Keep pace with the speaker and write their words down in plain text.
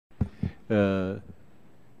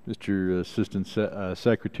Mr. Assistant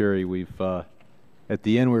Secretary, we've at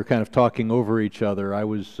the end we were kind of talking over each other. I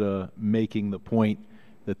was making the point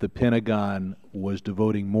that the Pentagon was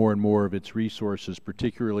devoting more and more of its resources,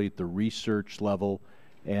 particularly at the research level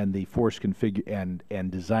and the force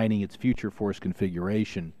and designing its future force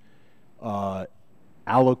configuration,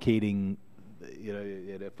 allocating,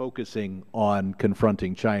 focusing on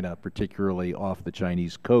confronting China, particularly off the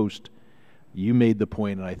Chinese coast. You made the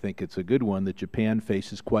point, and I think it's a good one, that Japan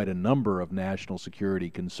faces quite a number of national security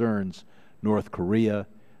concerns. North Korea,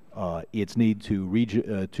 its need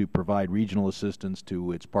to provide regional assistance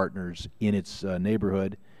to its partners in its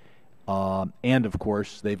neighborhood, and of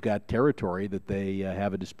course they've got territory that they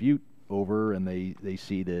have a dispute over, and they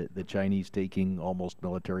see the Chinese taking almost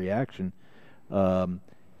military action. And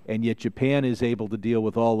yet Japan is able to deal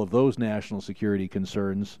with all of those national security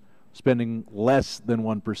concerns, spending less than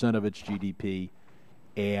 1% of its GDP,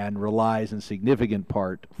 and relies in significant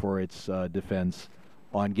part for its defense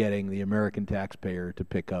on getting the American taxpayer to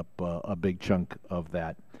pick up a big chunk of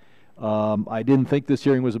that. I didn't think this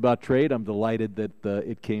hearing was about trade. I'm delighted that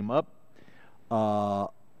it came up. The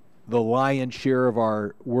lion's share of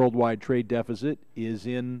our worldwide trade deficit is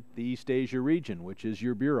in the East Asia region, which is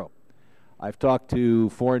your bureau. I've talked to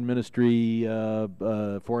foreign ministers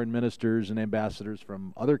and ambassadors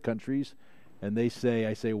from other countries, and I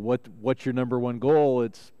say, what's your number one goal?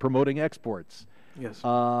 It's promoting exports. Yes.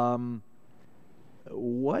 Your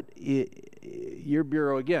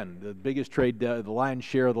bureau, again, the biggest trade, the lion's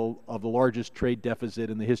share of the largest trade deficit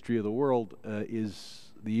in the history of the world is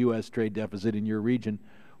the U.S. trade deficit in your region.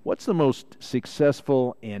 What's the most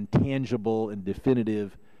successful and tangible and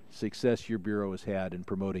definitive success your bureau has had in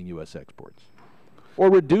promoting U.S. exports or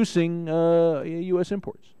reducing U.S.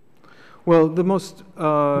 imports? Well, the most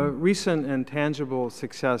recent and tangible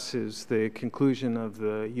success is the conclusion of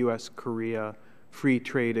the U.S.-Korea Free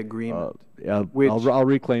Trade Agreement. I'll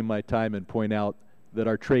reclaim my time and point out that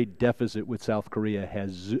our trade deficit with South Korea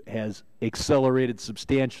has accelerated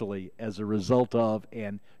substantially as a result of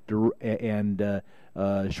and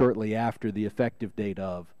shortly after the effective date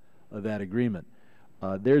of that agreement.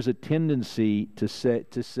 There's a tendency to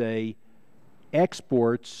say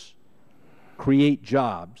exports create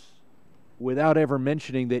jobs without ever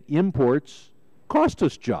mentioning that imports cost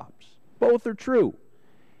us jobs. Both are true.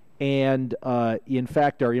 And in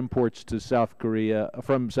fact, our imports to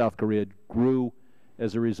from South Korea grew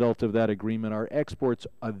as a result of that agreement. Our exports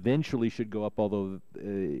eventually should go up, although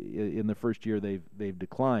in the first year they've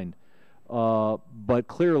declined. But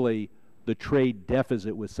clearly, the trade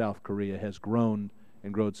deficit with South Korea has grown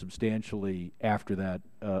and grown substantially after that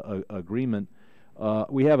agreement.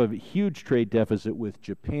 We have a huge trade deficit with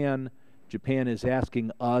Japan. Japan is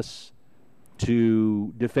asking us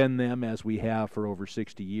to defend them as we have for over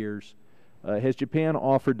 60 years. Has Japan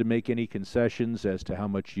offered to make any concessions as to how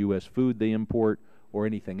much U.S. food they import or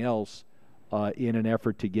anything else in an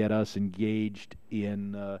effort to get us engaged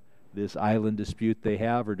in this island dispute they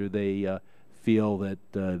have, or do they feel that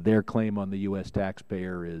their claim on the U.S.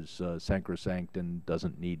 taxpayer is sacrosanct and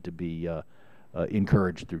doesn't need to be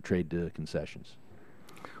encouraged through trade concessions?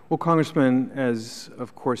 Well, Congressman, as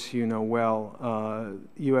of course you know well,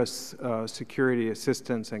 U.S. security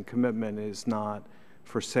assistance and commitment is not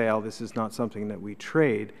for sale. This is not something that we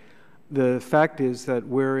trade. The fact is that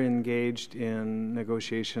we're engaged in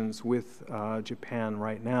negotiations with Japan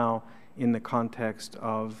right now in the context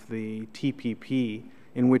of the TPP,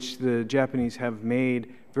 in which the Japanese have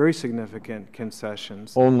made very significant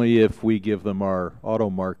concessions. Only if we give them our auto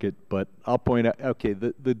market, but I'll point out, okay,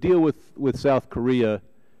 the deal with South Korea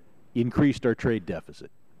increased our trade deficit.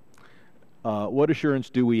 What assurance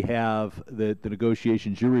do we have that the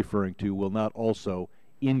negotiations you're referring to will not also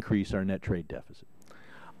increase our net trade deficit?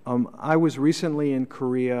 I was recently in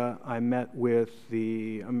Korea. I met with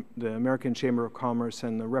the American Chamber of Commerce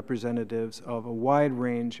and the representatives of a wide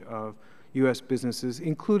range of U.S. businesses,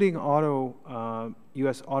 including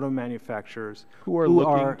U.S. auto manufacturers. Who are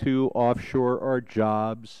looking to offshore our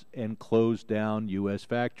jobs and close down U.S.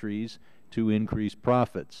 factories to increase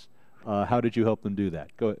profits. How did you help them do that?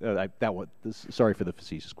 Sorry for the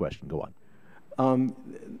facetious question. Go on.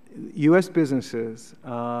 U.S. businesses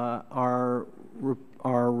are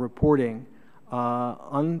reporting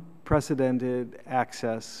unprecedented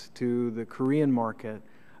access to the Korean market,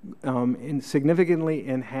 in significantly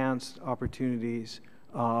enhanced opportunities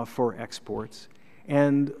for exports.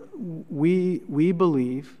 And we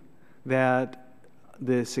believe that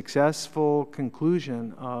the successful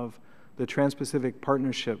conclusion of the Trans-Pacific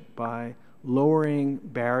Partnership, by lowering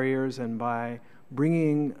barriers and by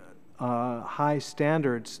bringing high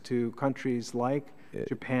standards to countries like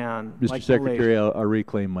Japan, Mr. like Secretary, Malaysia. I'll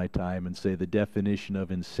reclaim my time and say the definition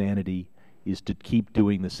of insanity is to keep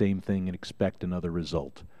doing the same thing and expect another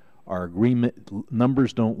result. Our agreement,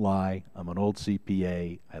 numbers don't lie. I'm an old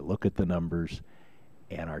CPA. I look at the numbers,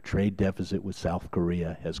 and our trade deficit with South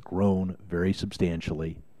Korea has grown very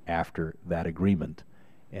substantially after that agreement.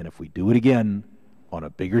 And if we do it again on a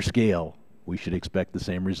bigger scale, we should expect the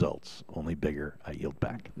same results, only bigger. I yield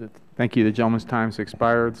back. Thank you. The gentleman's time's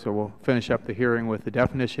expired, so we'll finish up the hearing with the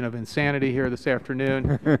definition of insanity here this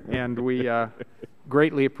afternoon. And we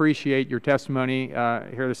greatly appreciate your testimony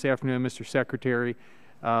here this afternoon, Mr. Secretary.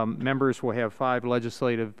 Members will have 5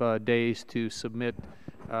 legislative days to submit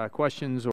questions